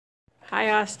Hi,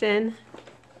 Austin.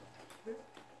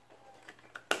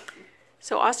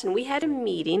 So, Austin, we had a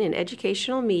meeting, an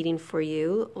educational meeting for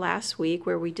you last week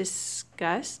where we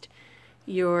discussed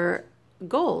your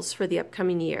goals for the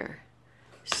upcoming year.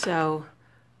 So,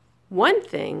 one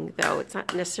thing, though, it's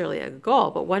not necessarily a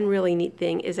goal, but one really neat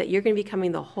thing is that you're going to be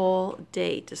coming the whole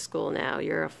day to school now.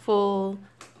 You're a full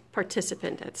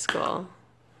participant at school.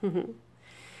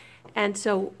 And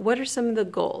so, what are some of the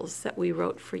goals that we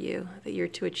wrote for you that you're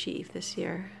to achieve this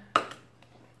year?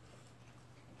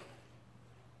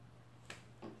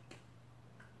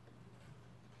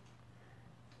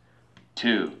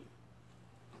 Two.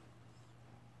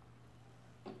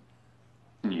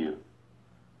 You.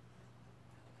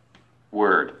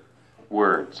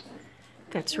 Words.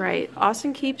 That's right.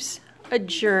 Austin keeps a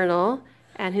journal,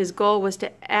 and his goal was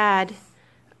to add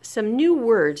some new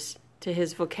words to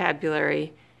his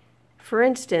vocabulary. For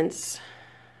instance,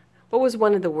 what was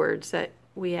one of the words that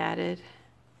we added?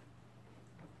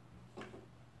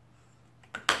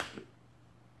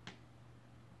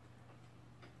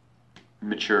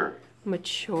 Mature.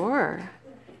 Mature.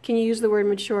 Can you use the word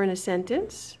mature in a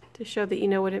sentence to show that you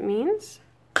know what it means?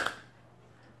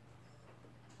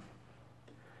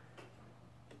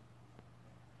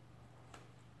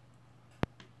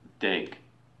 Take.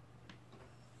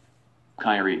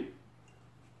 Kyrie.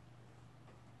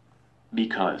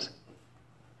 Because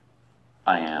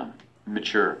I am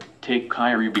mature. Take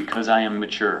Kyrie because I am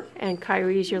mature. And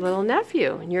Kyrie's your little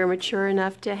nephew, and you're mature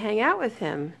enough to hang out with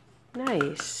him.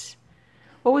 Nice.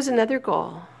 What was another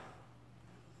goal?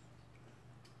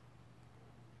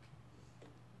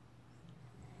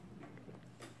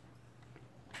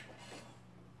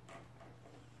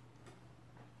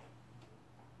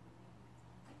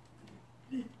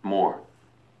 More.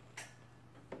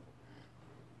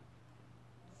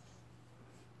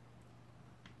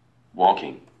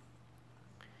 Walking.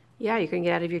 Yeah, you can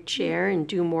get out of your chair and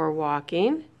do more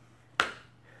walking.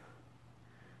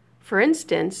 For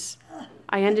instance,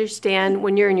 I understand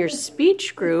when you're in your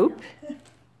speech group,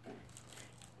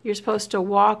 you're supposed to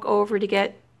walk over to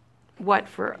get what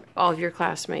for all of your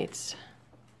classmates?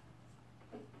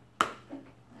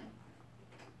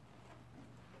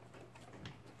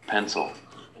 Pencils.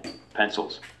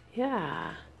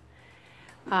 Yeah.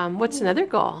 What's another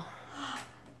goal?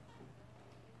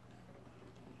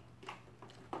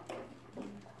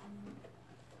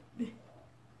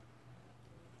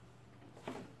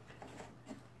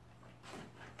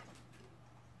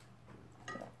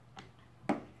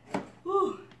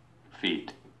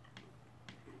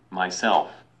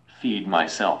 Feed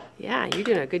myself. Yeah, you're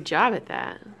doing a good job at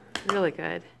that. Really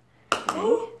good.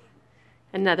 Okay.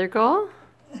 Another goal?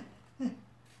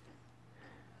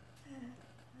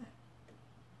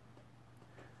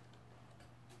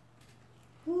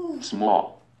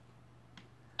 Small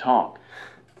talk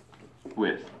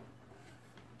with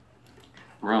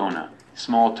Rona.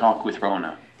 Small talk with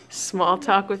Rona. Small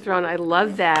talk with Rona. I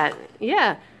love that.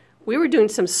 Yeah, we were doing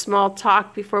some small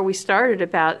talk before we started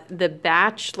about The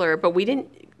Bachelor, but we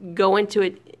didn't go into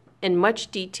it in much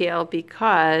detail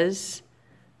because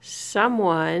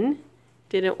someone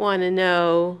didn't want to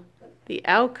know the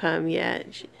outcome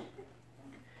yet.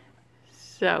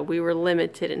 So we were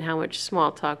limited in how much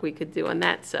small talk we could do on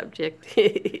that subject.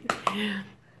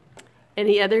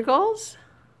 Any other goals?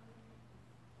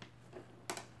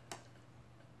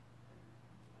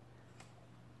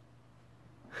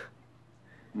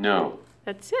 No.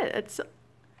 That's it. That's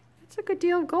a good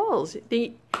deal of goals.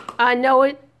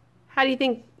 Noah, how do you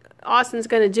think Austin's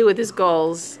going to do with his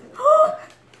goals?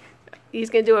 He's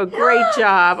going to do a great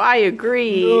job. I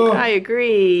agree. No. I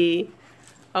agree.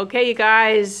 Okay, you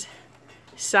guys.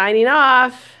 Signing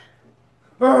off.